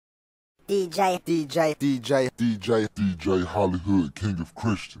DJ Hollywood, King of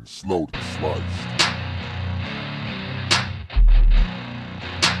Christians, slow to slice.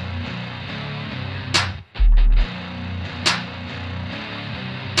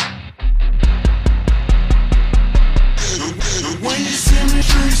 When you see me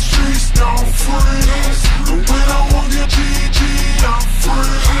streets, don't freeze. And when I want your GG, I'm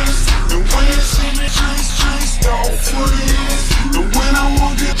freeze. And when you see me streets, don't freeze. And when I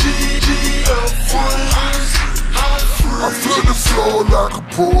want your GG, I'm freeze. I flood the floor like a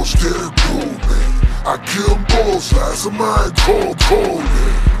pro, steady grooving. I kill bullseyes, and mine cold, man.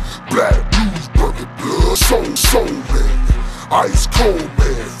 Black blues, burning blood, soul, man. Ice cold,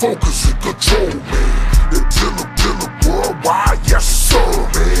 man, focus and control, man. Until the worldwide, yes sir,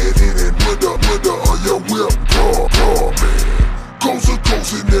 man. In winter on your whip, bro, man. Goes in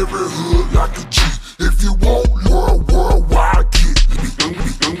every hood like a G. If you want worldwide, get me.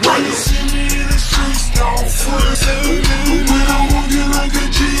 When you see me in the streets, don't freeze. When I want you like a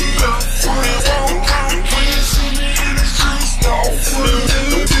G, I'm freeze. When you see me in the streets, don't freeze.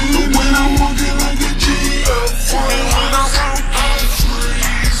 When I want you like a G, I'm freeze.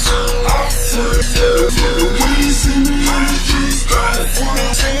 I'm freeze. When you see me in the streets, don't freeze. I'm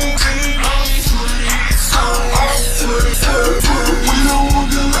freeze. When I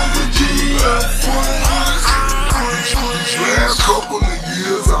want you like a G, I'm freeze. Last couple of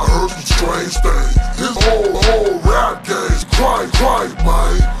years I heard some strange things. This whole rap game's quiet,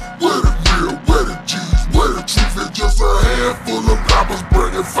 man. Where the real, where the G's, where the truth is just a handful of rappers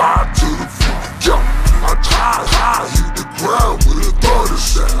bringing fire to the front. Yo, I high, hit the ground with a thunder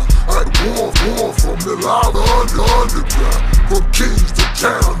sound. I born from the loud underground. From kings to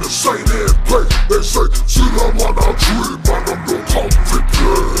town, the St. Anne place. They say, sit up on our tree, man, I'm no comfort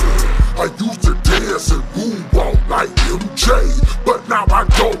blood. I used to dance and moonwalk like MJ, but now I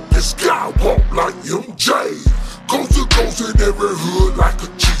don't and skywalk like MJ. Coast to coast in every hood like a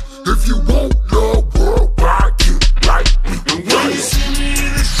G. If you want love worldwide, get like me. And when you see me in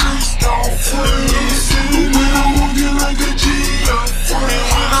the streets, don't freeze. When I want you like a G, I'm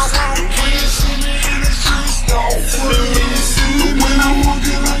freeze. When you see me in the streets, don't freeze. When I want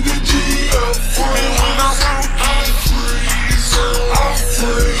you like a G, I'm freeze. I'm freeze. I'm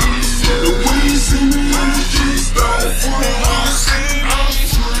freeze. When you see me in the streets, don't freeze. I'm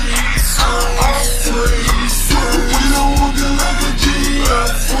freeze. I'm freeze. When I want you like a G,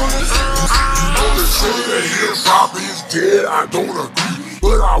 I'm freeze. You know they say that hip-hop is dead, I don't agree.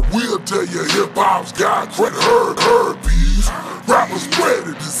 But I will tell you hip-hop's got herpes. Rappers spread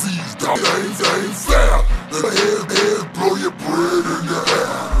the disease, dog. It ain't fair. The heads blow your bread in the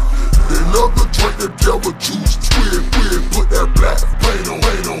air. They love to drink the devil juice, twin, put that black paint on,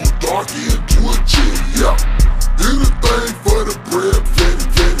 dark into a chin, yeah. Anything for the bread,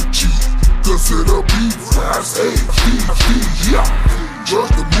 fatty cheese. Consider beef fries, yeah.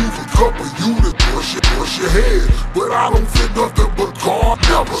 Just to move a couple units, push your head. But I don't fit nothing but God,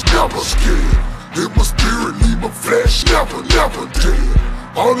 never scared. In my spirit, leave my flesh, never dead.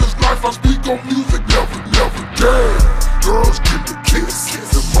 All this life I speak on music, never dead.